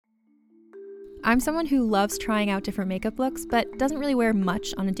I'm someone who loves trying out different makeup looks, but doesn't really wear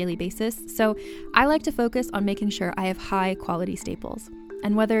much on a daily basis, so I like to focus on making sure I have high quality staples.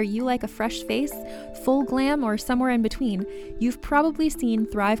 And whether you like a fresh face, full glam, or somewhere in between, you've probably seen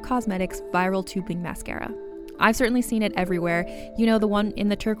Thrive Causemetics Viral Tubing Mascara. I've certainly seen it everywhere. You know, the one in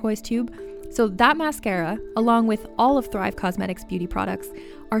the turquoise tube? So that mascara, along with all of Thrive Causemetics beauty products,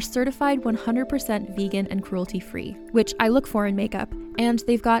 are certified 100% vegan and cruelty-free, which I look for in makeup, and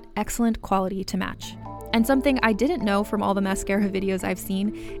they've got excellent quality to match. And something I didn't know from all the mascara videos I've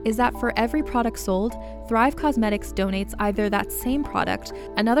seen is that for every product sold, Thrive Causemetics donates either that same product,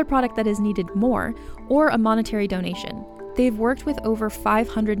 another product that is needed more, or a monetary donation. They've worked with over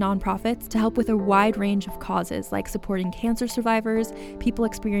 500 nonprofits to help with a wide range of causes like supporting cancer survivors, people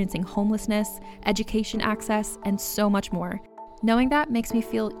experiencing homelessness, education access, and so much more. Knowing that makes me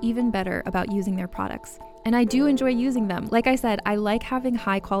feel even better about using their products. And I do enjoy using them. Like I said, I like having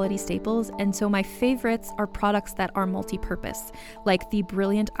high quality staples, and so my favorites are products that are multi-purpose, like the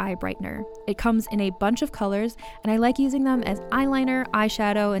Brilliant Eye Brightener. It comes in a bunch of colors, and I like using them as eyeliner,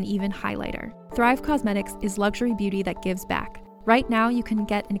 eyeshadow, and even highlighter. Thrive Causemetics is luxury beauty that gives back. Right now, you can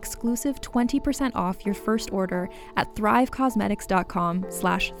get an exclusive 20% off your first order at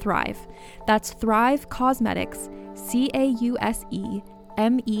thrivecausemetics.com/thrive. That's Thrive Causemetics,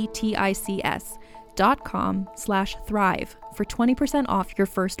 CAUSEMETICS.com/thrive for 20% off your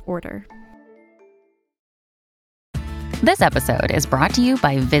first order. This episode is brought to you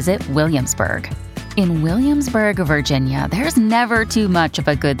by Visit Williamsburg. In Williamsburg, Virginia, there's never too much of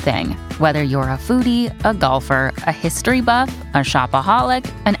a good thing. Whether you're a foodie, a golfer, a history buff, a shopaholic,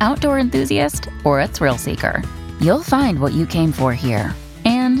 an outdoor enthusiast, or a thrill seeker, you'll find what you came for here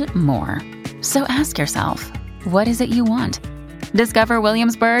and more. So ask yourself, what is it you want? Discover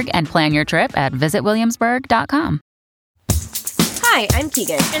Williamsburg and plan your trip at visitwilliamsburg.com. Hi, I'm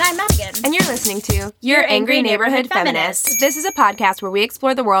Keegan. And I'm Madigan. And you're listening to Your Angry Neighborhood Feminist. This is a podcast where we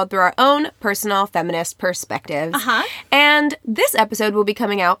explore the world through our own personal feminist perspectives. And this episode will be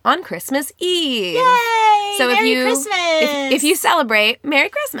coming out on Christmas Eve. Yay! So Merry Christmas! if you celebrate, Merry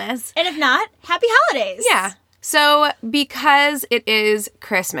Christmas. And if not, Happy Holidays. Yeah. So because it is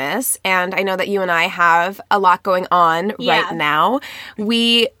Christmas, and I know that you and I have a lot going on right now,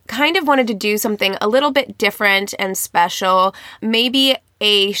 we kind of wanted to do something a little bit different and special, maybe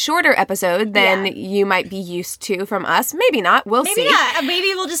a shorter episode than you might be used to from us. Maybe not. We'll see. Maybe not.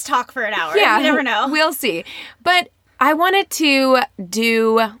 Maybe we'll just talk for an hour. Yeah. You never know. We'll see. But I wanted to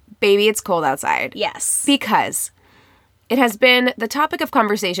do Baby It's Cold Outside. Yes. Because it has been the topic of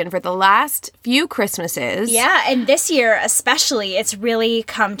conversation for the last few Christmases. Yeah, and this year especially, it's really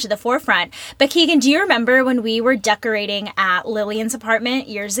come to the forefront. But Keegan, do you remember when we were decorating at Lillian's apartment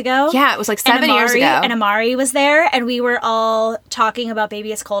years ago? Yeah, it was like 7 years ago. And Amari was there, and we were all talking about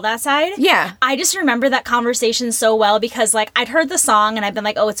Baby It's Cold Outside. Yeah. I just remember that conversation so well because, like, I'd heard the song, and I'd been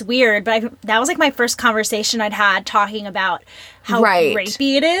like, oh, it's weird. But that was, like, my first conversation I'd had talking about how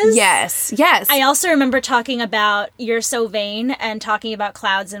rapey it is. Yes, yes. I also remember talking about You're So Vain and talking about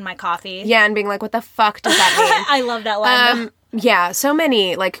clouds in my coffee. Yeah, and being like, what the fuck does that mean? I love that line. Yeah, so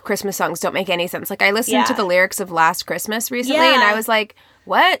many, like, Christmas songs don't make any sense. Like, I listened to the lyrics of Last Christmas recently, and I was like,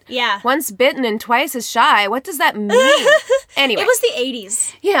 what? Yeah. Once bitten and twice as shy. What does that mean? Anyway. It was the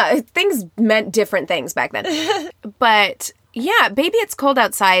 80s. Yeah, things meant different things back then. But, yeah, Baby It's Cold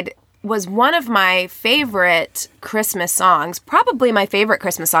Outside was one of my favorite Christmas songs. Probably my favorite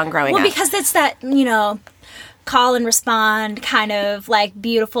Christmas song growing up. Well, because it's that, you know, call and respond kind of, like,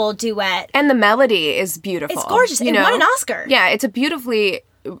 beautiful duet. And the melody is beautiful. It's gorgeous. It won an Oscar. Yeah, it's a beautifully,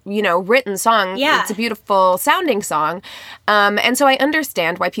 written song. Yeah. It's a beautiful sounding song. And so I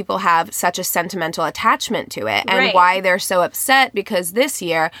understand why people have such a sentimental attachment to it and why they're so upset, because this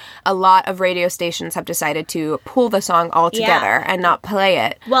year a lot of radio stations have decided to pull the song all together and not play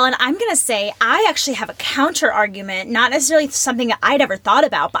it. Well, and I'm going to say I actually have a counter argument, not necessarily something that I'd ever thought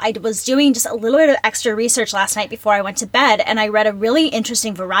about, but I was doing just a little bit of extra research last night before I went to bed, and I read a really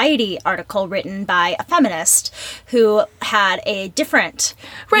interesting Variety article written by a feminist who had a different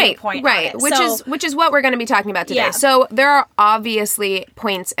viewpoint on it. Which is what we're going to be talking about today. Yeah. So there are obviously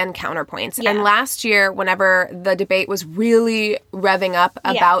points and counterpoints. And last year, whenever the debate was really revving up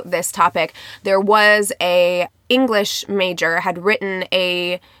about this topic, there was a English major had written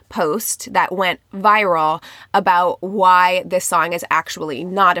a post that went viral about why this song is actually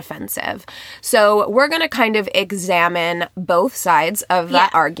not offensive. So we're going to kind of examine both sides of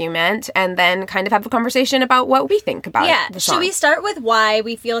that argument and then kind of have a conversation about what we think about the song. Should we start with why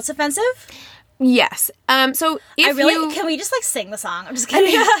we feel it's offensive? Yes. So if can we just, like, sing the song? I'm just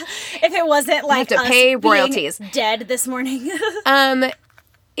kidding. If it wasn't, like, have to us pay royalties. being dead this morning.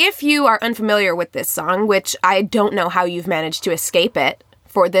 if you are unfamiliar with this song, which I don't know how you've managed to escape it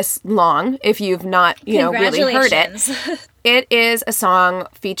for this long, if you've not, really heard it. It is a song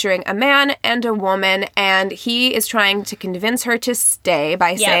featuring a man and a woman, and he is trying to convince her to stay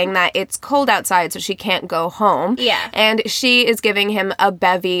by saying that it's cold outside, so she can't go home. Yeah. And she is giving him a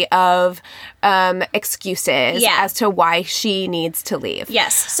bevy of excuses as to why she needs to leave.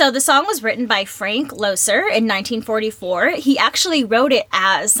 Yes. So the song was written by Frank Loesser in 1944. He actually wrote it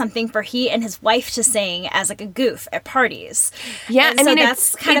as something for he and his wife to sing as like a goof at parties. Yeah, and so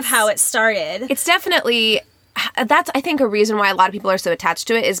that's kind of how it started. It's definitely... That's, I think, a reason why a lot of people are so attached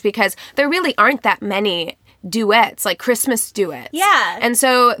to it is because there really aren't that many duets, like Christmas duets. Yeah. And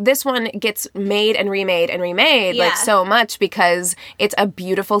so this one gets made and remade and remade like so much because it's a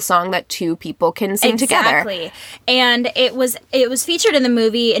beautiful song that two people can sing together. Exactly. And it was featured in the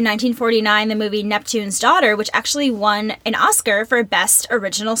movie in 1949, the movie Neptune's Daughter, which actually won an Oscar for Best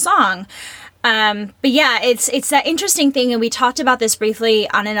Original Song. But yeah, it's that interesting thing, and we talked about this briefly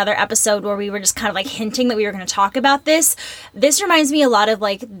on another episode where we were just kind of like hinting that we were going to talk about this. This reminds me a lot of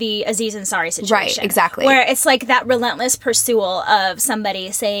like the Aziz Ansari situation. Right, exactly. Where it's like that relentless pursuit of somebody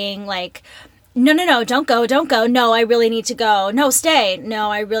saying like, no, don't go. No, I really need to go. No, stay.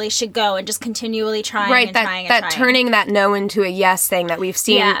 No, I really should go. And just continually trying and trying. Turning that no into a yes thing that we've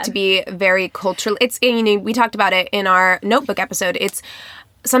seen to be very cultural. It's, we talked about it in our Notebook episode. It's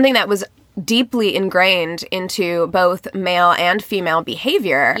something that was deeply ingrained into both male and female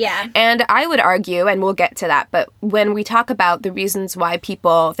behavior. Yeah. And I would argue, and we'll get to that, but when we talk about the reasons why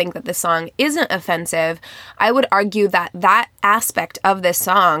people think that this song isn't offensive, I would argue that that aspect of this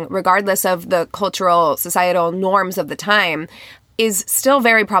song, regardless of the cultural, societal norms of the time, is still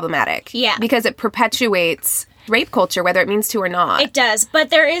very problematic. Yeah. Because it perpetuates rape culture, whether it means to or not. It does.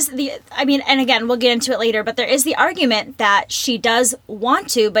 But there is and again, we'll get into it later, but there is the argument that she does want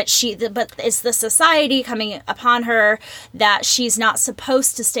to, but it's the society coming upon her that she's not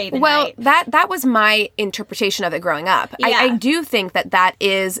supposed to stay the night. Well, that was my interpretation of it growing up. Yeah. I do think that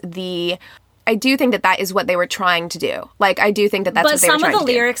is what they were trying to do. Like, I do think that's what they were trying to do. But some of the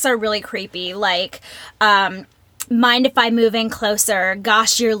lyrics are really creepy, like, mind if I move in closer?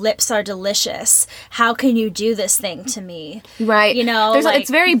 Gosh, your lips are delicious. How can you do this thing to me? Right. It's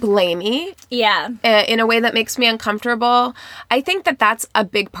very blamey. Yeah. In a way that makes me uncomfortable. I think that's a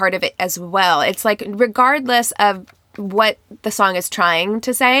big part of it as well. It's like, regardless of what the song is trying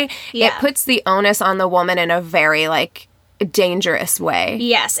to say, it puts the onus on the woman in a very, like, dangerous way.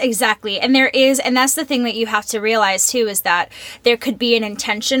 Yes, exactly. And that's the thing that you have to realize too, is that there could be an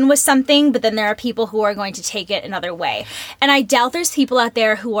intention with something, but then there are people who are going to take it another way. And I doubt there's people out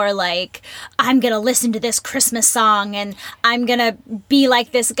there who are like, I'm going to listen to this Christmas song and I'm going to be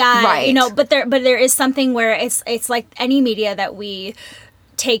like this guy, right. But there is something where it's like any media that we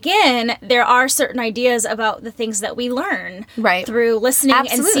take in, there are certain ideas about the things that we learn through listening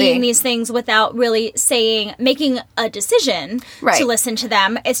and seeing these things without really making a decision to listen to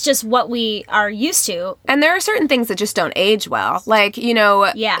them. It's just what we are used to. And there are certain things that just don't age well. Like,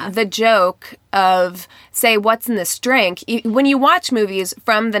 the joke of, say, what's in this drink? When you watch movies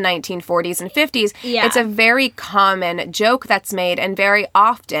from the 1940s and 50s, it's a very common joke that's made, and very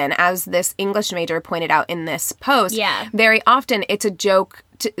often, as this English major pointed out in this post, very often it's a joke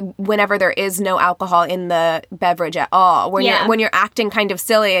whenever there is no alcohol in the beverage at all. When you're acting kind of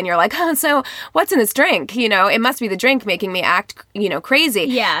silly and you're like, so what's in this drink? It must be the drink making me act, crazy.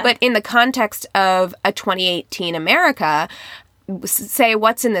 Yeah. But in the context of a 2018 America, say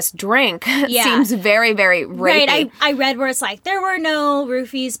what's in this drink seems very, very rapey. Right. I read where it's like there were no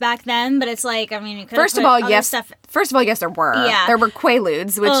roofies back then, but it's like, I mean, you could First of all, yes, there were. Yeah. There were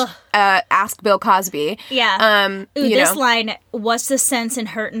Quaaludes, which ask Bill Cosby. Yeah. This line, what's the sense in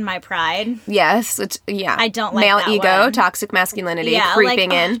hurting my pride? Yes. Which, I don't like male that ego, one. toxic masculinity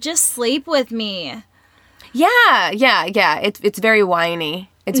creeping in. Just sleep with me. Yeah. It's very whiny.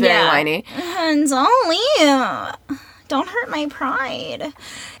 It's very whiny. It's only don't hurt my pride.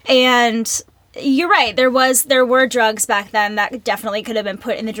 And you're right. There were drugs back then that definitely could have been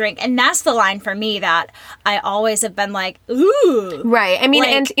put in the drink. And that's the line for me that I always have been like, ooh. Right. I mean,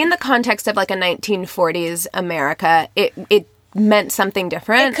 and in the context of like a 1940s America, it meant something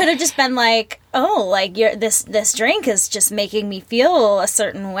different. It could have just been like, oh, like this drink is just making me feel a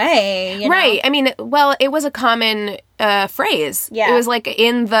certain way. Right. I mean, well, it was a common a phrase. Yeah. It was like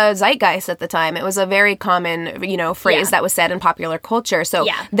in the zeitgeist at the time. It was a very common, phrase that was said in popular culture. So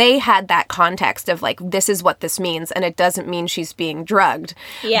they had that context of like, this is what this means, and it doesn't mean she's being drugged.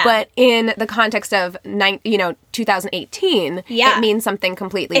 Yeah. But in the context of 2018, it means something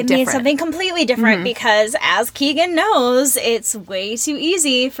completely different. It means something completely different because, as Keegan knows, it's way too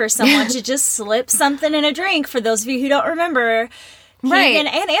easy for someone to just slip something in a drink. For those of you who don't remember, Keegan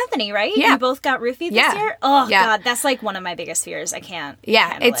and Anthony, right? Yeah. You both got roofied this year? Oh, God, that's like one of my biggest fears. I can't.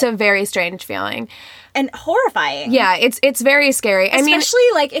 It's a very strange feeling. And horrifying. Yeah, it's very scary. Especially,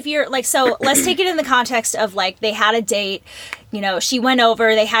 like, if you're, like, so let's take it in the context of, like, they had a date, she went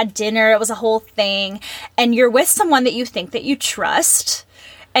over, they had dinner, it was a whole thing, and you're with someone that you think that you trust.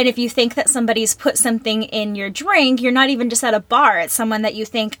 And if you think that somebody's put something in your drink, you're not even just at a bar. It's someone that you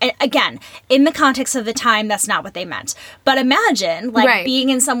think, and again, in the context of the time, that's not what they meant. But imagine, like, being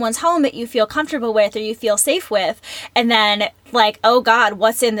in someone's home that you feel comfortable with or you feel safe with, and then, like, oh God,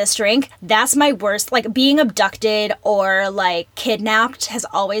 what's in this drink? That's my worst. Like, being abducted or, like, kidnapped has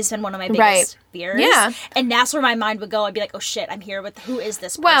always been one of my biggest fears. Yeah. And that's where my mind would go. I'd be like, oh shit, I'm here with, who is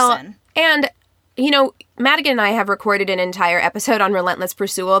this person? Well, and... Madigan and I have recorded an entire episode on Relentless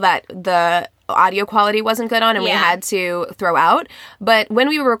Pursuit that the audio quality wasn't good on and we had to throw out. But when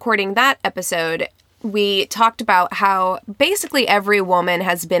we were recording that episode, we talked about how basically every woman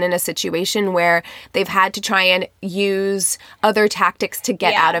has been in a situation where they've had to try and use other tactics to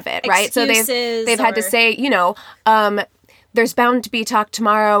get out of it, right? Excuses, so they've had to say, there's bound to be talk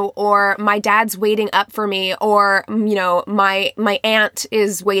tomorrow, or my dad's waiting up for me, or, my aunt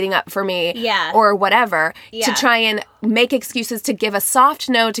is waiting up for me, or whatever, to try and make excuses to give a soft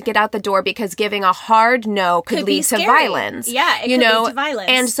no to get out the door, because giving a hard no could lead to violence. Yeah, it could lead to violence.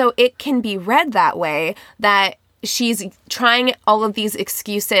 And so it can be read that way, that she's trying all of these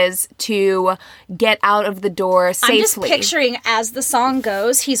excuses to get out of the door safely. I'm just picturing, as the song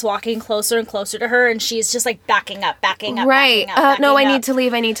goes, he's walking closer and closer to her, and she's just like backing up. Right. No, I need to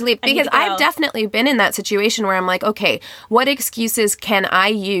leave. Because I've definitely been in that situation where I'm like, okay, what excuses can I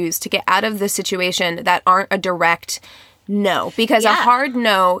use to get out of this situation that aren't a direct no? Because a hard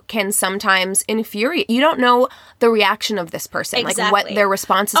no can sometimes infuriate. You don't know the reaction of this person, like what their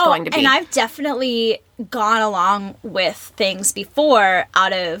response is going to be. And I've definitely gone along with things before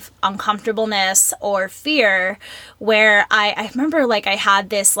out of uncomfortableness or fear, where I remember, like, I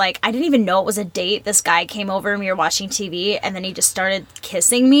had this, like, I didn't even know it was a date. This guy came over and we were watching TV, and then he just started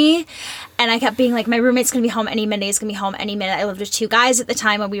kissing me, and I kept being like, my roommate's gonna be home any minute, he's gonna be home any minute. I lived with 2 guys at the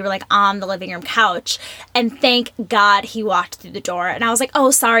time, and we were, like, on the living room couch, and thank God he walked through the door, and I was like, oh,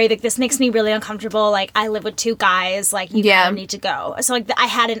 sorry, like, this makes me really uncomfortable, like, I live with 2 guys, like, you kind of need to go. So, like, I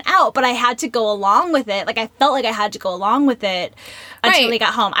had an out, but I had to go along with it. Like, I felt like I had to go along with it until they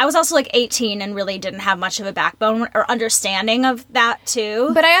got home. I was also, like, 18 and really didn't have much of a backbone or understanding of that,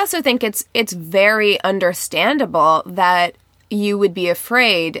 too. But I also think it's very understandable that you would be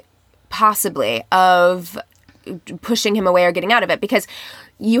afraid, possibly, of pushing him away or getting out of it, because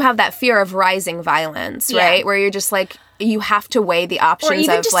you have that fear of rising violence, right? Where you're just like, you have to weigh the options of, or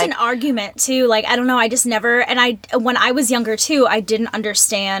even just an argument too. Like, I don't know, I just never, and when I was younger too, I didn't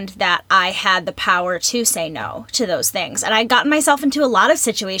understand that I had the power to say no to those things. And I'd gotten myself into a lot of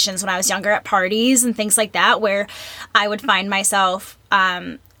situations when I was younger at parties and things like that, where I would find myself,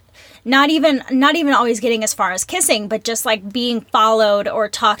 not even always getting as far as kissing, but just like being followed or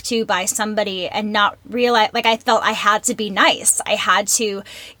talked to by somebody and not realize, like, I felt I had to be nice. I had to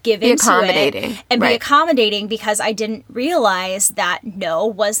give into it and be accommodating, because I didn't realize that no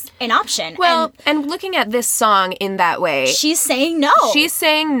was an option. Well, and looking at this song in that way, she's saying no. She's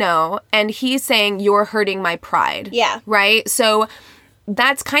saying no, and he's saying, you're hurting my pride. Yeah. Right? So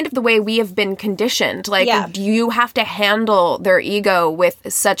that's kind of the way we have been conditioned. Like, you have to handle their ego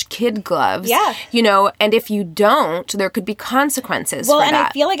with such kid gloves. Yeah. And if you don't, there could be consequences for that. Well, and I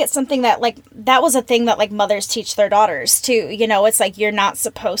feel like it's something that, like, that was a thing that, like, mothers teach their daughters, too. It's like, you're not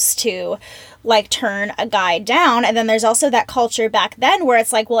supposed to, like, turn a guy down. And then there's also that culture back then where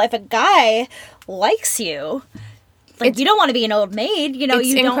it's like, well, if a guy likes you, like, you don't want to be an old maid. You don't turn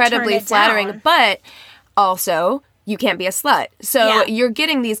it down. It's incredibly flattering. But also, you can't be a slut. So you're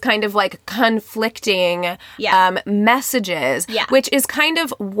getting these kind of like conflicting messages, which is kind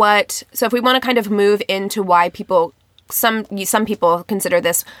of what, so if we want to kind of move into why people some people consider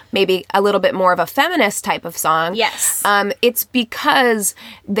this maybe a little bit more of a feminist type of song. Yes. It's because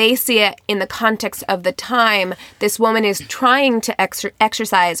they see it in the context of the time. This woman is trying to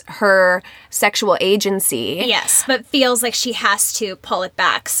exercise her sexual agency. Yes, but feels like she has to pull it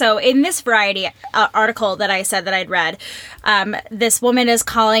back. So in this Variety article that I said that I'd read, this woman is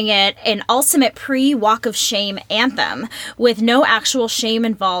calling it an ultimate pre-walk of shame anthem with no actual shame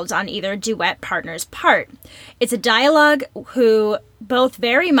involved on either duet partner's part. It's a dialogue who both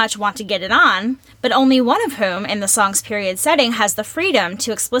very much want to get it on, but only one of whom in the song's period setting has the freedom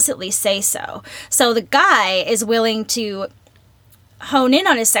to explicitly say so. So the guy is willing to hone in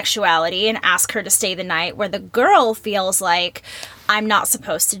on his sexuality and ask her to stay the night, where the girl feels like, I'm not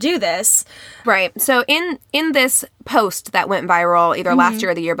supposed to do this. Right. So in this post that went viral either last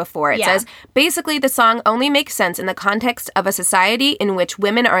year or the year before, it says, basically the song only makes sense in the context of a society in which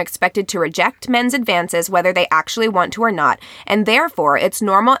women are expected to reject men's advances whether they actually want to or not, and therefore it's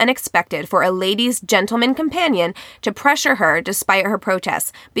normal and expected for a lady's gentleman companion to pressure her despite her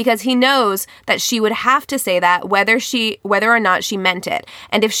protests, because he knows that she would have to say that whether or not she meant it.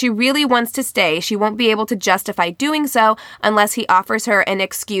 And if she really wants to stay, she won't be able to justify doing so unless he offers her an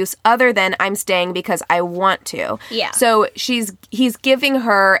excuse other than I'm staying because I want to. Yeah. So he's giving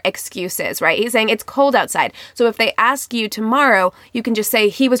her excuses, right? He's saying it's cold outside. So if they ask you tomorrow, you can just say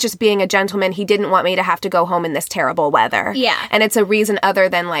he was just being a gentleman. He didn't want me to have to go home in this terrible weather. Yeah. And it's a reason other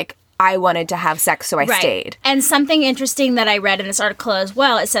than like, I wanted to have sex, so I stayed. And something interesting that I read in this article as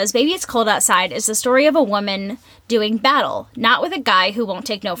well, it says, Baby It's Cold Outside is the story of a woman doing battle, not with a guy who won't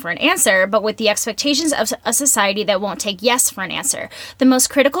take no for an answer, but with the expectations of a society that won't take yes for an answer. The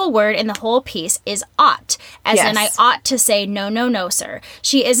most critical word in the whole piece is ought, as in I ought to say no, no, no, sir.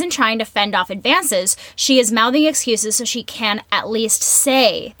 She isn't trying to fend off advances. She is mouthing excuses so she can at least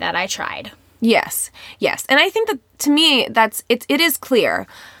say that I tried. Yes, yes. And I think that, to me, it is clear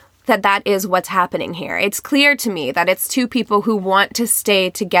that is what's happening here. It's clear to me that it's two people who want to stay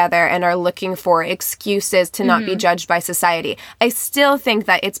together and are looking for excuses to not be judged by society. I still think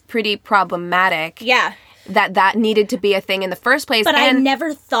that it's pretty problematic. Yeah. That needed to be a thing in the first place. But I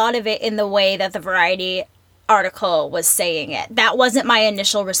never thought of it in the way that the Variety article was saying it. That wasn't my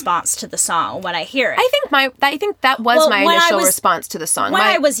initial response to the song when I hear it. I think that was my initial response to the song. When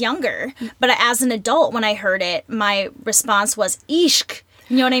I was younger, but as an adult when I heard it, my response was eeshk.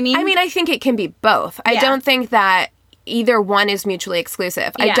 You know what I mean? I mean, I think it can be both. I don't think that either one is mutually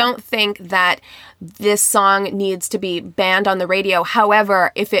exclusive. I don't think that this song needs to be banned on the radio.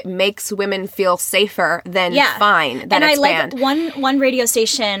 However, if it makes women feel safer, then fine. Then it's banned. And I like one radio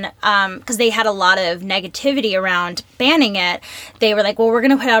station, because they had a lot of negativity around banning it. They were like, well, we're going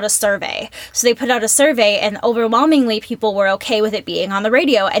to put out a survey. So they put out a survey, and overwhelmingly people were okay with it being on the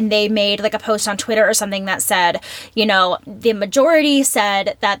radio. And they made like a post on Twitter or something that said, you know, the majority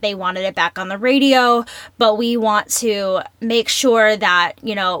said that they wanted it back on the radio, but we want to make sure that,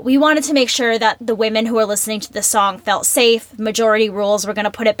 you know, we wanted to make sure that the women who are listening to the song felt safe. Majority rules, we're going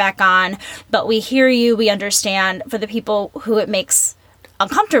to put it back on, but we hear you, we understand for the people who it makes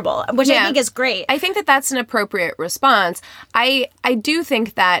uncomfortable, which I think is great. I think that that's an appropriate response. I do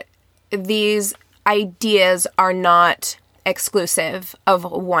think that these ideas are not exclusive of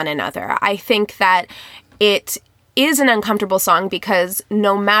one another. I think that it is an uncomfortable song because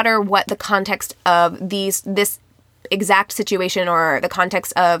no matter what the context of this exact situation or the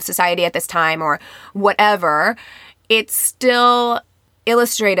context of society at this time or whatever, it's still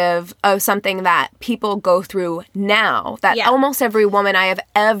illustrative of something that people go through now, that almost every woman I have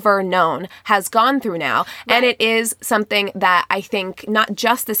ever known has gone through now. Right. And it is something that I think not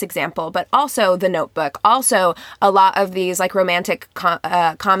just this example, but also The Notebook, also a lot of these like romantic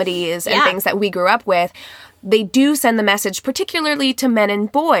comedies and things that we grew up with, they do send the message, particularly to men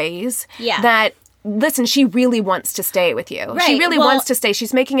and boys, that listen, she really wants to stay with you. Right. She really wants to stay.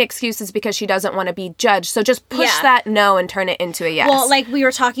 She's making excuses because she doesn't want to be judged. So just push that no and turn it into a yes. Well, like we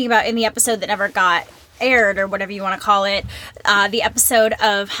were talking about in the episode that never got aired or whatever you want to call it, the episode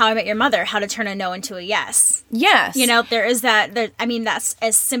of How I Met Your Mother, how to turn a no into a yes. Yes. You know, there is that. I mean, that's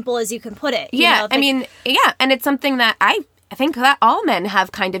as simple as you can put it. Yeah. And it's something that I think that all men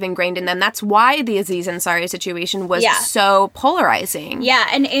have kind of ingrained in them. That's why the Aziz Ansari situation was so polarizing. Yeah,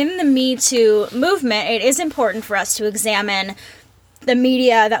 and in the Me Too movement, it is important for us to examine the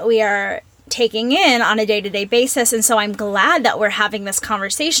media that we are taking in on a day-to-day basis. And so I'm glad that we're having this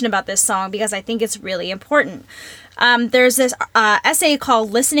conversation about this song because I think it's really important. There's this essay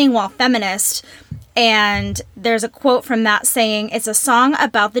called Listening While Feminist, and there's a quote from that saying, it's a song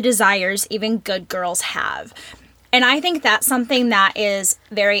about the desires even good girls have. And I think that's something that is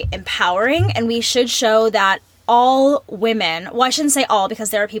very empowering, and we should show that all women, well, I shouldn't say all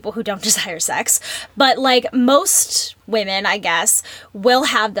because there are people who don't desire sex, but like most women, I guess, will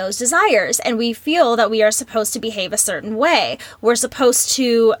have those desires. And we feel that we are supposed to behave a certain way. We're supposed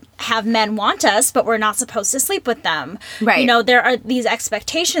to have men want us, but we're not supposed to sleep with them. Right. You know, there are these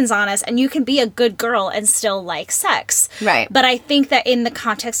expectations on us, and you can be a good girl and still like sex. Right. But I think that in the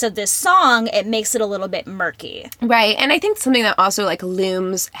context of this song, it makes it a little bit murky. Right. And I think something that also like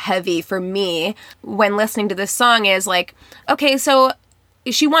looms heavy for me when listening to this song is like, okay, so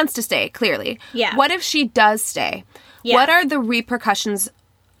she wants to stay, clearly. Yeah. What if she does stay? Yeah. What are the repercussions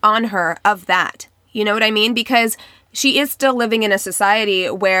on her of that? You know what I mean? Because she is still living in a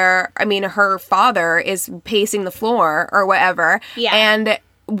society where, I mean, her father is pacing the floor or whatever. Yeah. And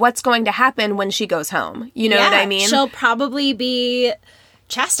what's going to happen when she goes home? You know what I mean? She'll probably be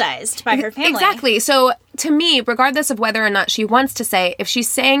chastised by her family. Exactly. So to me, regardless of whether or not she wants to say, if she's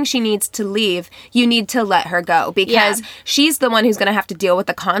saying she needs to leave, you need to let her go because she's the one who's going to have to deal with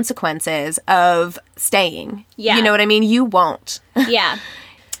the consequences of staying. Yeah. You know what I mean? You won't. Yeah.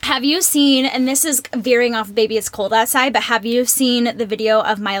 Have you seen, and this is veering off Baby It's Cold Outside, but have you seen the video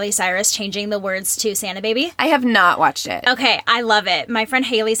of Miley Cyrus changing the words to Santa Baby? I have not watched it. Okay, I love it. My friend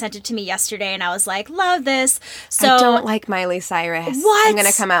Haley sent it to me yesterday, and I was like, love this. So I don't like Miley Cyrus. What? I'm going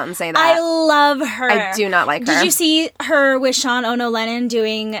to come out and say that. I love her. I do not like her. Did you see her with Sean Ono Lennon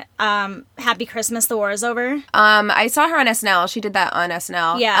doing Happy Christmas, the War is Over? I saw her on SNL. She did that on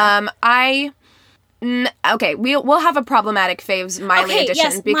SNL. Yeah. Okay, we'll have a problematic faves Miley edition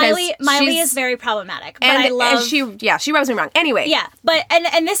yes, because Miley is very problematic, but I love she rubs me wrong. Anyway, yeah, but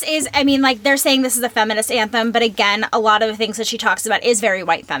and this is, I mean, like they're saying this is a feminist anthem, but again, a lot of the things that she talks about is very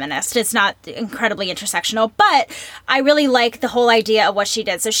white feminist. It's not incredibly intersectional, but I really like the whole idea of what she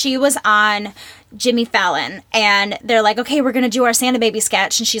did. So she was on Jimmy Fallon, and they're like, okay, we're gonna do our Santa Baby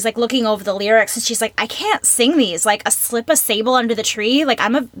sketch, and she's like looking over the lyrics, and she's like, I can't sing these, like slip a sable under the tree, like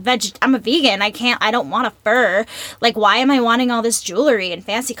I'm a vegan, I don't want a fur, like why am I wanting all this jewelry and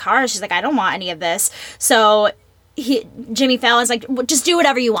fancy cars? She's like, I don't want any of this. So Jimmy Fallon's like, just do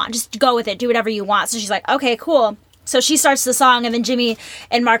whatever you want, just go with it, do whatever you want. So she's like, okay, cool. So she starts the song, and then Jimmy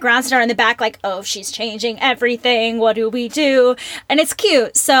and Mark Ronson are in the back like, oh, she's changing everything, what do we do? And it's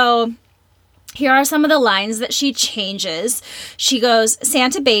cute. So here are some of the lines that she changes. She goes,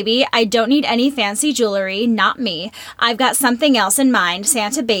 Santa Baby, I don't need any fancy jewelry, not me. I've got something else in mind,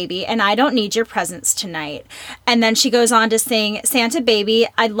 Santa Baby, and I don't need your presents tonight. And then she goes on to sing, Santa Baby,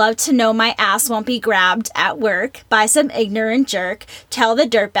 I'd love to know my ass won't be grabbed at work by some ignorant jerk. Tell the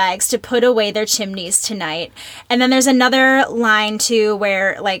dirtbags to put away their chimneys tonight. And then there's another line too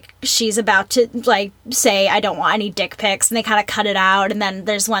where like she's about to like say, I don't want any dick pics, and they kind of cut it out. And then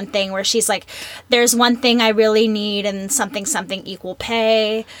there's one thing where she's like, there's one thing I really need, and something equal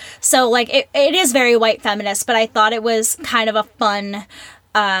pay. So like it is very white feminist, but I thought it was kind of a fun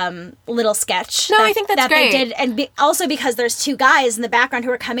little sketch. No, I think that's great. They did, and also because there's two guys in the background who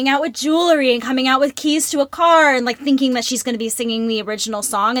are coming out with jewelry and coming out with keys to a car and like thinking that she's going to be singing the original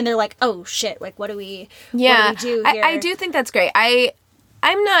song, and they're like, oh shit, like what do we do here? I do think that's great. I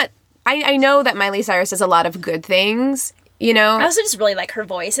know that Miley Cyrus does a lot of good things. You know? I also just really like her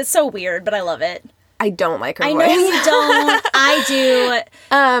voice. It's so weird, but I love it. I don't like her voice. I know you don't. I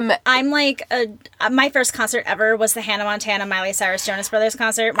do. I'm like, my first concert ever was the Hannah Montana, Miley Cyrus, Jonas Brothers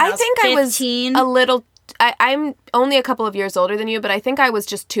concert when I was 15. I was a little... I'm only a couple of years older than you, but I think I was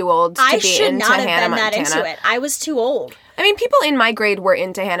just too old to be into Hannah Montana. I should not have been that into it. I was too old. I mean, people in my grade were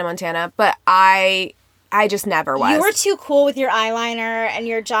into Hannah Montana, but I just never was. You were too cool with your eyeliner and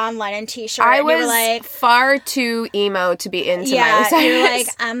your John Lennon t-shirt. I was like, far too emo to be into Miley Cyrus. You're like,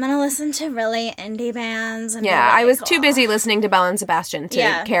 I'm going to listen to really indie bands. And I was too busy listening to Belle and Sebastian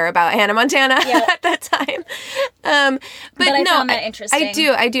to care about Hannah Montana at that time. But I no, found that interesting.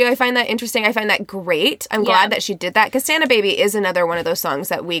 I do. I find that interesting. I find that great. I'm glad that she did that, because Santa Baby is another one of those songs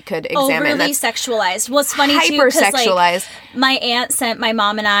that we could examine. Overly sexualized. Well, it's funny too, because like, my aunt sent my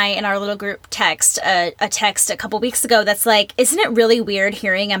mom and I in our little group text a text a couple weeks ago that's like, isn't it really weird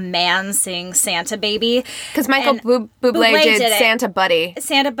hearing a man sing Santa Baby? Because Michael Bublé did Santa Buddy.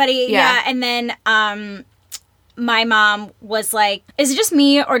 Santa Buddy, yeah. And then my mom was like, is it just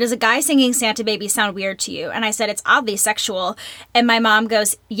me, or does a guy singing Santa Baby sound weird to you? And I said, it's oddly sexual. And my mom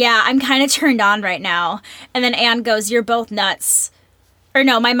goes, yeah, I'm kind of turned on right now. And then Anne goes, you're both nuts. Or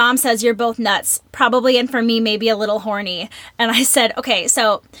no, my mom says you're both nuts, probably, and for me, maybe a little horny. And I said, okay,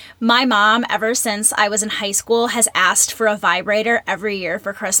 so my mom, ever since I was in high school, has asked for a vibrator every year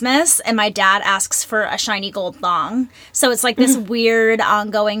for Christmas, and my dad asks for a shiny gold thong. So it's like this weird,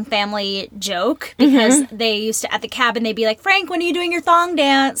 ongoing family joke, because they used to, at the cabin, they'd be like, Frank, when are you doing your thong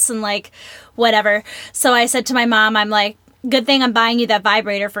dance? And like, whatever. So I said to my mom, I'm like, good thing I'm buying you that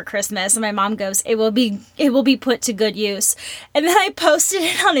vibrator for Christmas. And my mom goes, it will be put to good use. And then I posted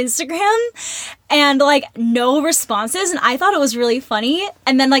it on Instagram and like no responses. And I thought it was really funny.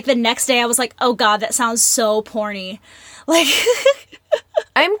 And then like the next day I was like, oh God, that sounds so porny. Like,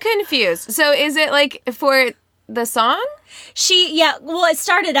 I'm confused. So is it like for the song? Well, it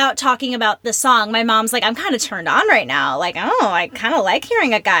started out talking about the song. My mom's like, I'm kind of turned on right now. Like, oh, I kind of like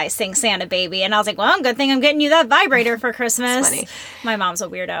hearing a guy sing Santa Baby. And I was like, well, good thing I'm getting you that vibrator for Christmas. Funny. My mom's a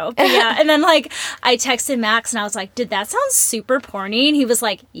weirdo. But yeah. And then like, I texted Max and I was like, did that sound super porny? And he was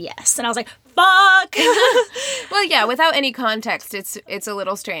like, yes. And I was like, fuck. Well, yeah, without any context, it's a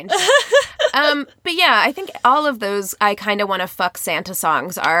little strange. But yeah, I think all of those I kind of want to fuck Santa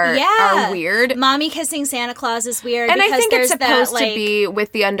songs are weird. Mommy kissing Santa Claus is weird. And I think it's supposed to be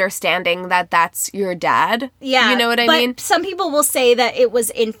with the understanding that that's your dad. Yeah. You know what I mean? Some people will say that it was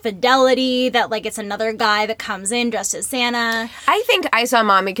infidelity, that like it's another guy that comes in dressed as Santa. I think I Saw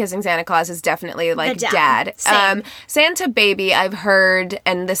Mommy Kissing Santa Claus is definitely like dad. Santa Baby, I've heard,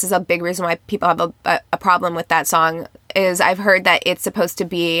 and this is a big reason why people have a problem with that song, is I've heard that it's supposed to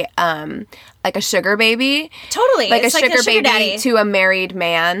be like a sugar baby. Totally. Like it's a sugar baby daddy to a married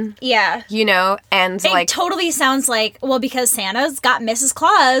man. Yeah. You know? And it like totally sounds like, well, because Santa's got Mrs.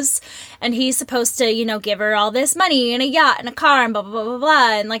 Claus and he's supposed to, you know, give her all this money and a yacht and a car and blah, blah, blah, blah,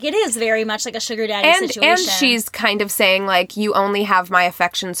 blah. And like it is very much like a sugar daddy situation. And she's kind of saying like, you only have my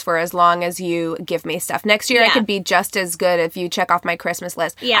affections for as long as you give me stuff. Next year I could be just as good if you check off my Christmas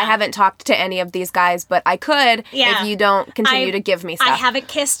list. Yeah. I haven't talked to any of these guys, but I could if you don't continue to give me stuff. I haven't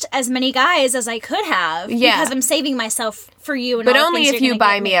kissed as many guys as I could have because I'm saving myself for you. And but all only if you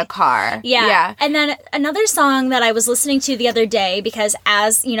buy me a car. Yeah. And then another song that I was listening to the other day, because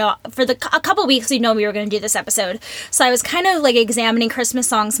as, you know, for a couple weeks, you know, we were going to do this episode. So I was kind of like examining Christmas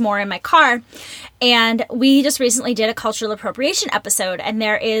songs more in my car. And we just recently did a cultural appropriation episode. And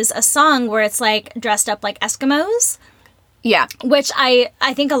there is a song where it's like dressed up like Eskimos. Yeah. Which I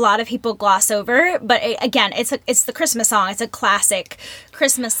think a lot of people gloss over, but again, it's the Christmas song. It's a classic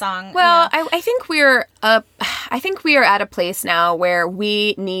Christmas song. Well, you know. I think we are at a place now where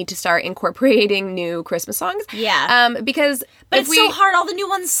we need to start incorporating new Christmas songs. Yeah. Because it's so hard. All the new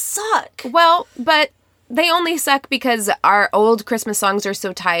ones suck. Well, but they only suck because our old Christmas songs are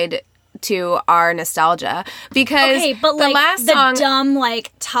so tied to our nostalgia, because but the like last the song, dumb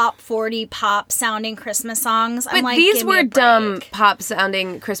like top 40 pop sounding Christmas songs, but I'm like, these were dumb pop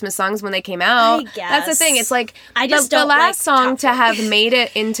sounding Christmas songs when they came out. I guess. That's the thing. It's like I just the don't last like song to have made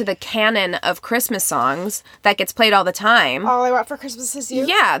it into the canon of Christmas songs that gets played all the time. All I Want for Christmas Is You.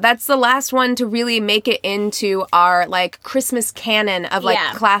 Yeah, that's the last one to really make it into our like Christmas canon of like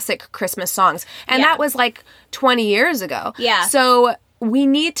classic Christmas songs, and that was like 20 years ago. Yeah. So we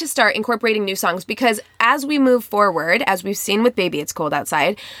need to start incorporating new songs, because as we move forward, as we've seen with Baby It's Cold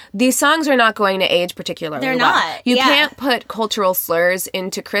Outside, these songs are not going to age particularly well. They're not. You can't put cultural slurs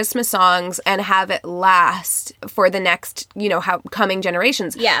into Christmas songs and have it last for the next, you know, coming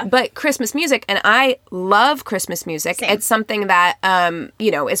generations. Yeah. But Christmas music, and I love Christmas music. Same. It's something that,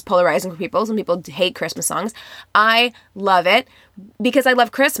 you know, is polarizing for people. Some people hate Christmas songs. I love it because I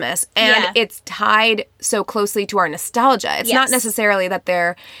love Christmas, and it's tied so closely to our nostalgia. It's not necessarily that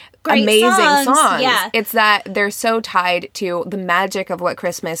they're great amazing songs. Yeah. It's that they're so tied to the magic of what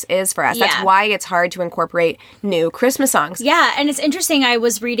Christmas is for us. Yeah. That's why it's hard to incorporate new Christmas songs. Yeah, and it's interesting. I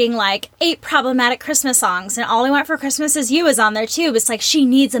was reading like 8 problematic Christmas songs, and All I Want for Christmas Is You is on there too. It's like, she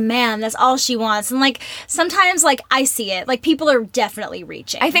needs a man. That's all she wants. And like sometimes like I see it. Like people are definitely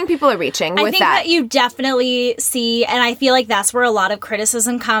reaching. I think people are reaching with that. I think that you definitely see, and I feel like that's where a lot of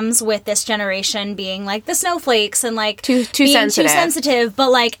criticism comes with this generation being like the snowflakes and like too sensitive.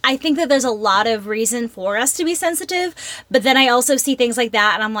 But like I think that there's a lot of reason for us to be sensitive, but then I also see things like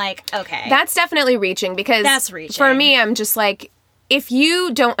that and I'm like, okay. That's definitely reaching, because that's reaching. For me, I'm just like, if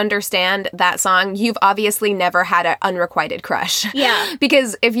you don't understand that song, you've obviously never had an unrequited crush. Yeah.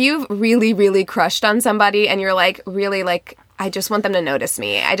 Because if you've really, really crushed on somebody and you're like, really like, I just want them to notice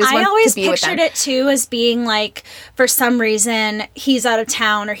me. I always to be with them. pictured it too as being like, for some reason, he's out of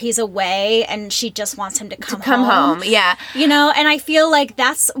town or he's away and she just wants him to come home. Yeah. You know, and I feel like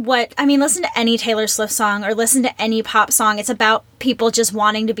that's what, I mean, listen to any Taylor Swift song or listen to any pop song. It's about people just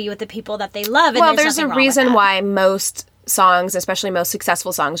wanting to be with the people that they love. And well, there's a reason why most songs, especially most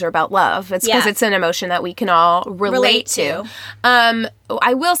successful songs, are about love. It's because it's an emotion that we can all relate to.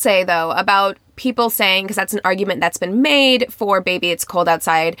 I will say, though, about people saying, because that's an argument that's been made for Baby It's Cold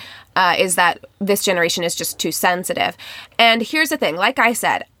Outside, is that this generation is just too sensitive. And here's the thing. Like I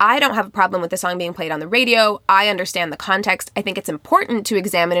said, I don't have a problem with the song being played on the radio. I understand the context. I think it's important to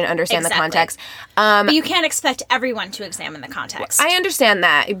examine and understand the context. But you can't expect everyone to examine the context. I understand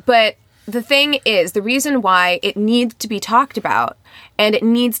that, but the thing is, the reason why it needs to be talked about and it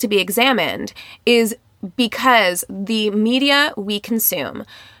needs to be examined is because the media we consume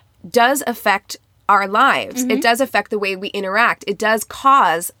does affect our lives. It does affect the way we interact. It does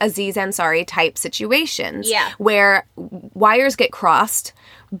cause Aziz Ansari type situations where wires get crossed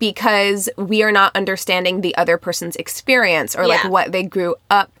because we are not understanding the other person's experience or like what they grew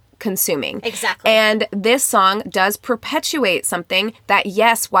up consuming. Exactly. And this song does perpetuate something that,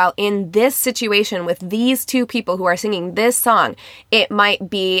 yes, while in this situation with these two people who are singing this song, it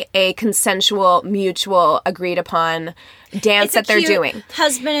might be a consensual, mutual, agreed upon dance that they're doing.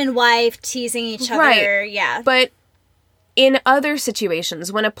 Husband and wife teasing each other. Yeah. But in other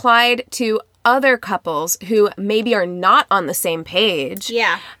situations, when applied to other couples who maybe are not on the same page.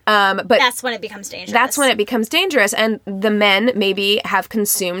 But that's when it becomes dangerous. That's when it becomes dangerous. And the men maybe have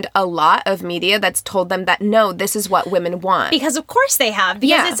consumed a lot of media that's told them that, no, this is what women want. Because of course they have.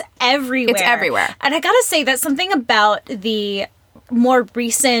 Because it's everywhere. It's everywhere. And I gotta say that something about the more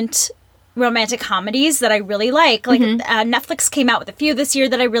recent romantic comedies that I really like. Like, Netflix came out with a few this year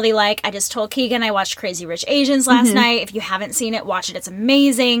that I really like. I just told Keegan I watched Crazy Rich Asians last night. If you haven't seen it, watch it. It's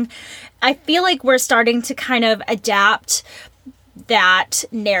amazing. I feel like we're starting to kind of adapt that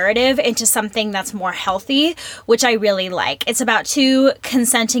narrative into something that's more healthy, which I really like. It's about two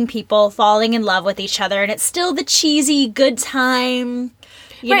consenting people falling in love with each other, and it's still the cheesy, good time,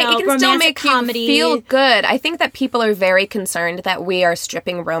 you know, it can still make comedy. You feel good. I think that people are very concerned that we are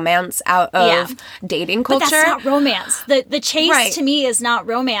stripping romance out of dating culture. But that's not romance. The chase to me is not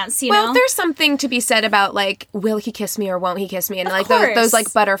romance, you know? Well, there's something to be said about, like, will he kiss me or won't he kiss me? And, like, those,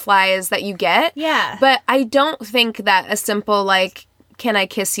 like, butterflies that you get. Yeah. But I don't think that a simple, like, can I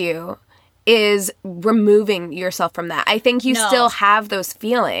kiss you is removing yourself from that. I think you still have those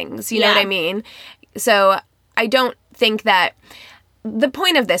feelings. You know what I mean? So I don't think that... The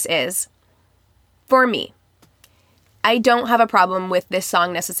point of this is, for me, I don't have a problem with this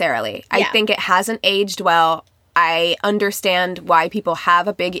song necessarily. I think it hasn't aged well. I understand why people have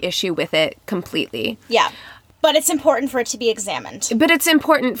a big issue with it completely. Yeah. But it's important for it to be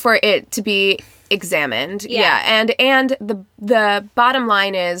examined. Yeah. And the bottom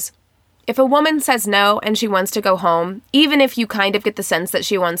line is, if a woman says no and she wants to go home, even if you kind of get the sense that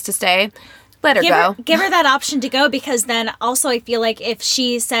she wants to stay... Let her go. Give her that option to go, because then also I feel like if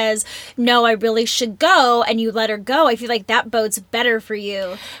she says, no, I really should go, and you let her go, I feel like that bodes better for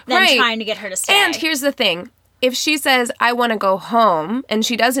you than trying to get her to stay. And here's the thing. If she says, I want to go home, and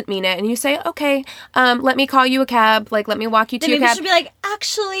she doesn't mean it, and you say, okay, let me call you a cab, like, let me walk you to a cab. Then maybe she'll be like,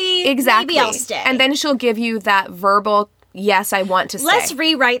 actually, maybe I'll stay. And then she'll give you that verbal... Yes, I want to stay. Let's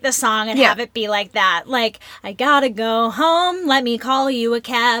rewrite the song and have it be like that. Like, I gotta go home. Let me call you a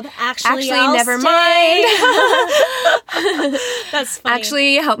cab. Actually, I'll never stay. mind. That's funny.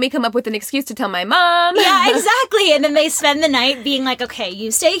 Actually, help me come up with an excuse to tell my mom. Yeah, exactly. And then they spend the night being like, okay,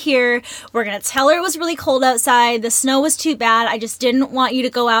 you stay here. We're gonna tell her it was really cold outside. The snow was too bad. I just didn't want you to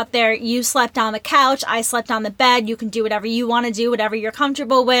go out there. You slept on the couch. I slept on the bed. You can do whatever you want to do, whatever you're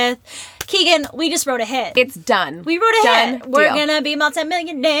comfortable with. Keegan, we just wrote a hit. It's done. We wrote a hit. We're gonna be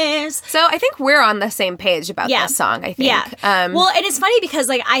multimillionaires. So I think we're on the same page about this song, I think. Yeah. Well, and it's funny because,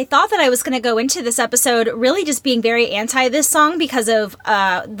 like, I thought that I was gonna go into this episode really just being very anti this song because of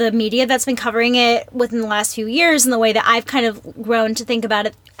the media that's been covering it within the last few years and the way that I've kind of grown to think about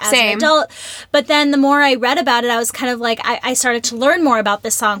it as an adult. But then the more I read about it, I was kind of like, I started to learn more about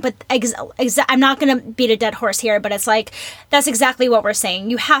this song. But I'm not gonna beat a dead horse here, but it's like, that's exactly what we're saying.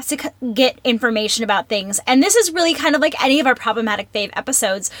 You have to get information about things. And this is really kind of like any of our problematic fave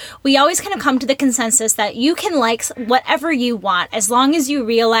episodes. We always kind of come to the consensus that you can like whatever you want as long as you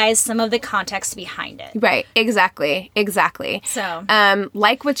realize some of the context behind it. Right. Exactly. So,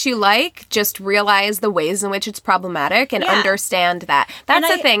 like what you like, just realize the ways in which it's problematic and understand that. That's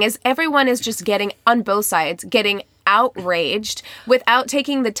the thing, is everyone is just getting, on both sides, getting outraged without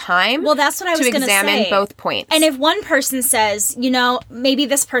taking the time that's what I was to examine both points. And if one person says, you know, maybe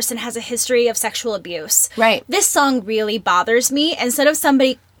this person has a history of sexual abuse. Right. This song really bothers me. Instead of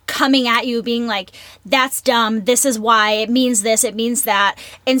somebody coming at you being like, that's dumb, this is why, it means this, it means that,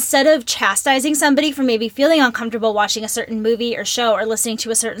 instead of chastising somebody for maybe feeling uncomfortable watching a certain movie or show or listening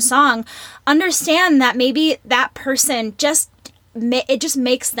to a certain song, understand that maybe that person it just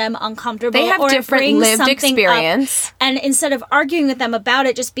makes them uncomfortable. They have different lived experience. And instead of arguing with them about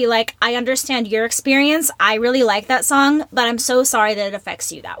it, just be like, I understand your experience. I really like that song, but I'm so sorry that it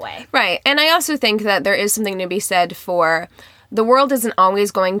affects you that way. Right. And I also think that there is something to be said for the world isn't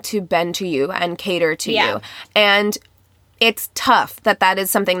always going to bend to you and cater to you. And it's tough that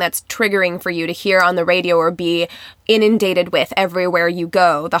is something that's triggering for you to hear on the radio or be inundated with everywhere you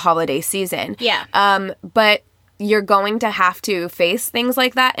go the holiday season. Yeah. But you're going to have to face things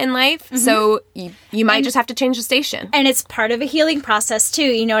like that in life. Mm-hmm. So you might just have to change the station. And it's part of a healing process too.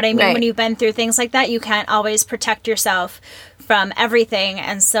 You know what I mean? Right. When you've been through things like that, you can't always protect yourself from everything.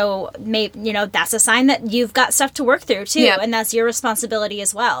 And so, that's a sign that you've got stuff to work through too. Yeah. And that's your responsibility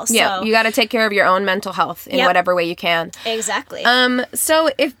as well. So, yeah, you got to take care of your own mental health in whatever way you can. Exactly. So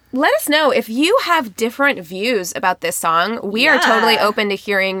let us know if you have different views about this song. We are totally open to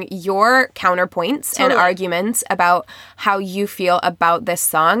hearing your counterpoints and arguments about how you feel about this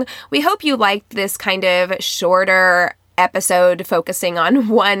song. We hope you liked this kind of shorter episode focusing on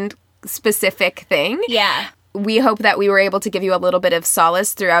one specific thing. Yeah. We hope that we were able to give you a little bit of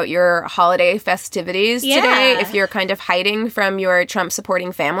solace throughout your holiday festivities today. If you're kind of hiding from your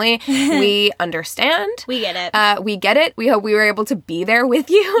Trump-supporting family, we understand. We get it. We get it. We hope we were able to be there with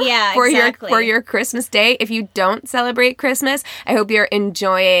you for your Christmas day. If you don't celebrate Christmas, I hope you're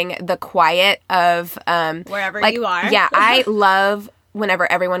enjoying the quiet of wherever you are. Yeah, I love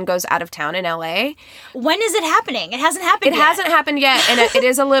whenever everyone goes out of town in LA. When is it happening? It hasn't happened yet. It hasn't happened yet, and it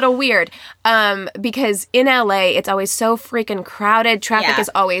is a little weird because in LA, it's always so freaking crowded. Traffic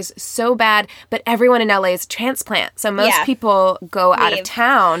is always so bad, but everyone in LA is a transplant, so most people go out of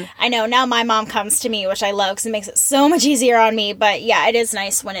town. I know. Now my mom comes to me, which I love because it makes it so much easier on me, but yeah, it is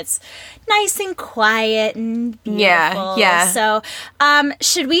nice when it's nice and quiet and beautiful. Yeah. So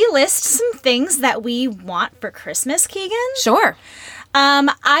should we list some things that we want for Christmas, Keegan? Sure.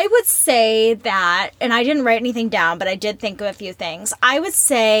 I would say that, and I didn't write anything down, but I did think of a few things. I would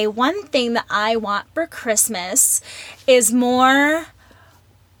say one thing that I want for Christmas is more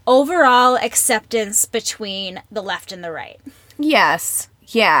overall acceptance between the left and the right. Yes.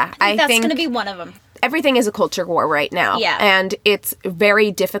 Yeah. I think that's going to be one of them. Everything is a culture war right now. Yeah. And it's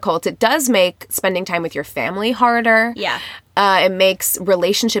very difficult. It does make spending time with your family harder. Yeah. It makes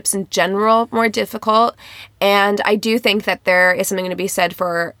relationships in general more difficult. And I do think that there is something to be said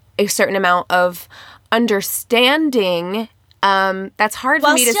for a certain amount of understanding. That's hard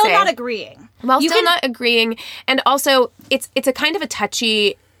for me to say. While still not agreeing. Not agreeing. And also, it's a kind of a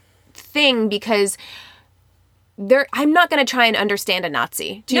touchy thing because I'm not going to try and understand a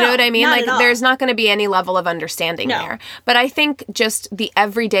Nazi. Do you know what I mean? Not at all. There's not going to be any level of understanding there. But I think just the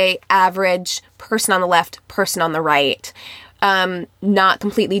everyday average person on the left, person on the right, not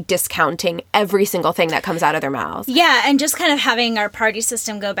completely discounting every single thing that comes out of their mouths. Yeah, and just kind of having our party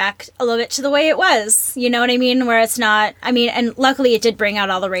system go back a little bit to the way it was. You know what I mean? Where it's not, and luckily it did bring out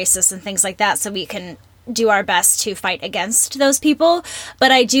all the racists and things like that, so we can do our best to fight against those people,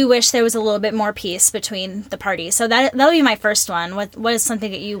 but I do wish there was a little bit more peace between the parties. So that'll be my first one. What is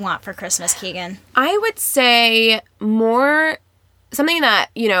something that you want for Christmas, Keegan? I would say more something that,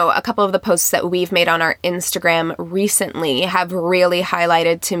 a couple of the posts that we've made on our Instagram recently have really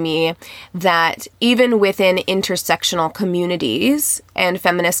highlighted to me that even within intersectional communities and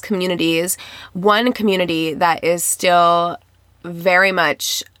feminist communities, one community that is still very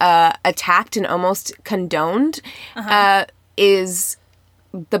much attacked and almost condoned is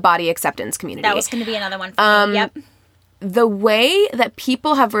the body acceptance community. That was going to be another one for me. Yep. The way that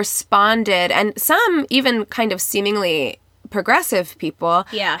people have responded, and some even kind of seemingly progressive people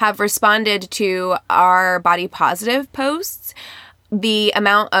have responded to our body positive posts, the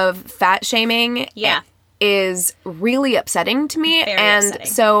amount of fat shaming is really upsetting to me. Very upsetting.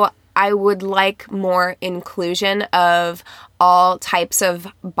 So I would like more inclusion of all types of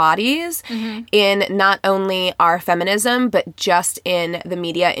bodies in not only our feminism, but just in the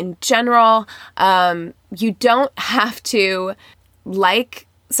media in general. You don't have to like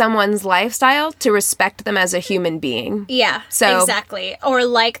someone's lifestyle to respect them as a human being. Yeah, exactly. Or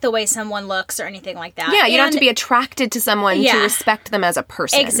like the way someone looks or anything like that. Yeah, you don't have to be attracted to someone to respect them as a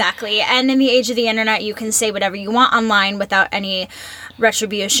person. Exactly. And in the age of the internet, you can say whatever you want online without any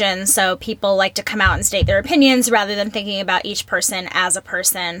retribution. So people like to come out and state their opinions rather than thinking about each person as a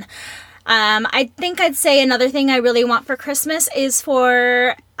person. I think I'd say another thing I really want for Christmas is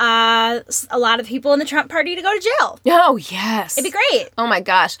for a lot of people in the Trump party to go to jail. Oh, yes. It'd be great. Oh, my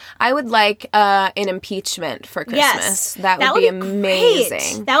gosh. I would like an impeachment for Christmas. Yes. That would be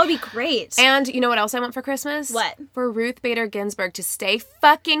amazing. Great. That would be great. And you know what else I want for Christmas? What? For Ruth Bader Ginsburg to stay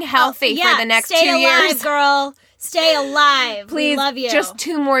fucking healthy for the next 2 years. Stay alive, girl. Stay alive. Please, we love you. Just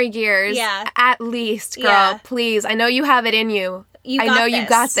 2 more years. Yeah. At least, girl. Yeah. Please. I know you have it in you. You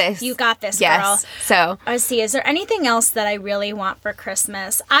got this. You got this, yes. girl. So, let's see. Is there anything else that I really want for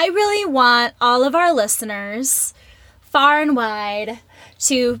Christmas? I really want all of our listeners, far and wide,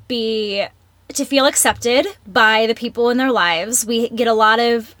 to feel accepted by the people in their lives. We get a lot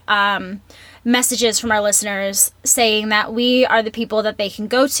of messages from our listeners saying that we are the people that they can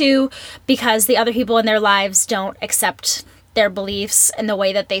go to because the other people in their lives don't accept their beliefs and the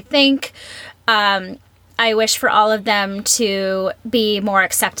way that they think. I wish for all of them to be more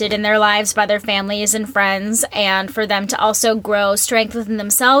accepted in their lives by their families and friends, and for them to also grow strength within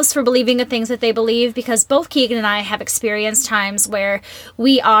themselves for believing the things that they believe, because both Keegan and I have experienced times where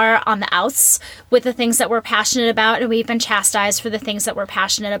we are on the outs with the things that we're passionate about, and we've been chastised for the things that we're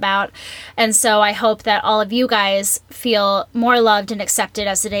passionate about. And so I hope that all of you guys feel more loved and accepted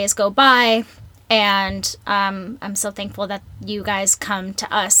as the days go by. And I'm so thankful that you guys come to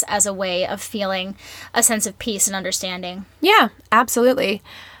us as a way of feeling a sense of peace and understanding. Yeah, absolutely.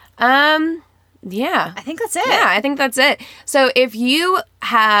 Yeah. I think that's it. Yeah, I think that's it. So if you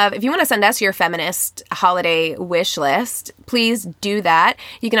want to send us your feminist holiday wish list, please do that.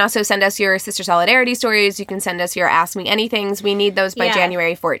 You can also send us your Sister Solidarity stories. You can send us your Ask Me Anythings. We need those by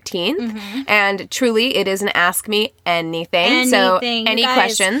January 14th. Mm-hmm. And truly, it is an Ask Me Anything. So any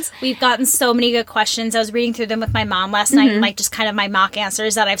questions. We've gotten so many good questions. I was reading through them with my mom last night, and just kind of my mock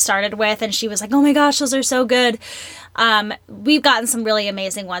answers that I've started with. And she was like, oh my gosh, those are so good. We've gotten some really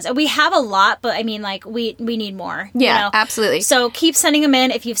amazing ones. And we have a lot, but I mean, we need more. Yeah, absolutely. So keep sending them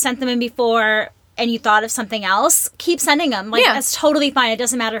in. If you've sent them in before and you thought of something else, keep sending them. That's totally fine. It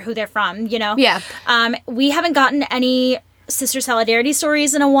doesn't matter who they're from, Yeah. We haven't gotten any Sister Solidarity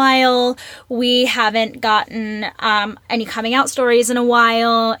stories in a while. We haven't gotten any coming out stories in a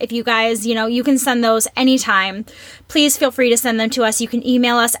while. If you guys, you can send those anytime. Please feel free to send them to us. You can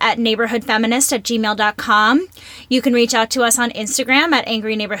email us at neighborhoodfeminist@gmail.com. You can reach out to us on Instagram at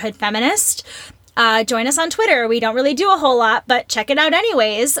Angry Neighborhood Feminist. Join us on Twitter. We don't really do a whole lot, but check it out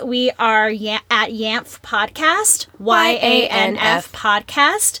anyways. We are at YANF Podcast, YANF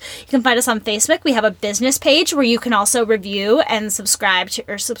Podcast. You can find us on Facebook. We have a business page where you can also review and subscribe.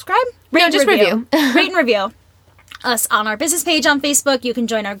 Rate and review us on our business page on Facebook. You can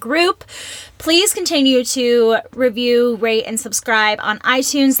join our group. Please continue to review, rate, and subscribe on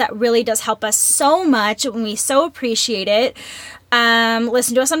iTunes. That really does help us so much, and we so appreciate it.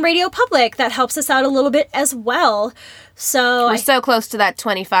 Listen to us on Radio Public. That helps us out a little bit as well. So we're so close to that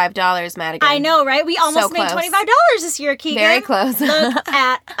 $25, Madigan. I know, right? We almost made $25 this year, Keegan. Very close. Look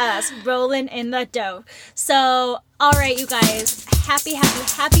at us rolling in the dough. So, all right, you guys. Happy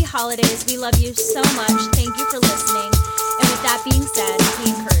holidays. We love you so much. Thank you for listening. And with that being said, we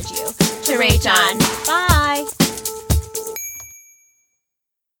encourage you to rage on. Bye.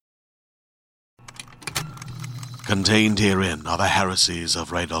 Contained herein are the heresies of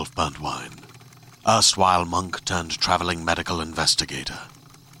Radolf Burntwine, erstwhile monk turned traveling medical investigator.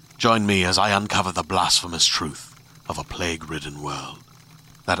 Join me as I uncover the blasphemous truth of a plague-ridden world,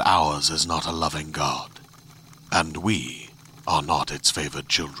 that ours is not a loving God, and we are not its favored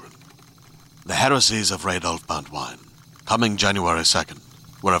children. The heresies of Radolf Burntwine, coming January 2nd,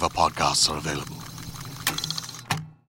 wherever podcasts are available.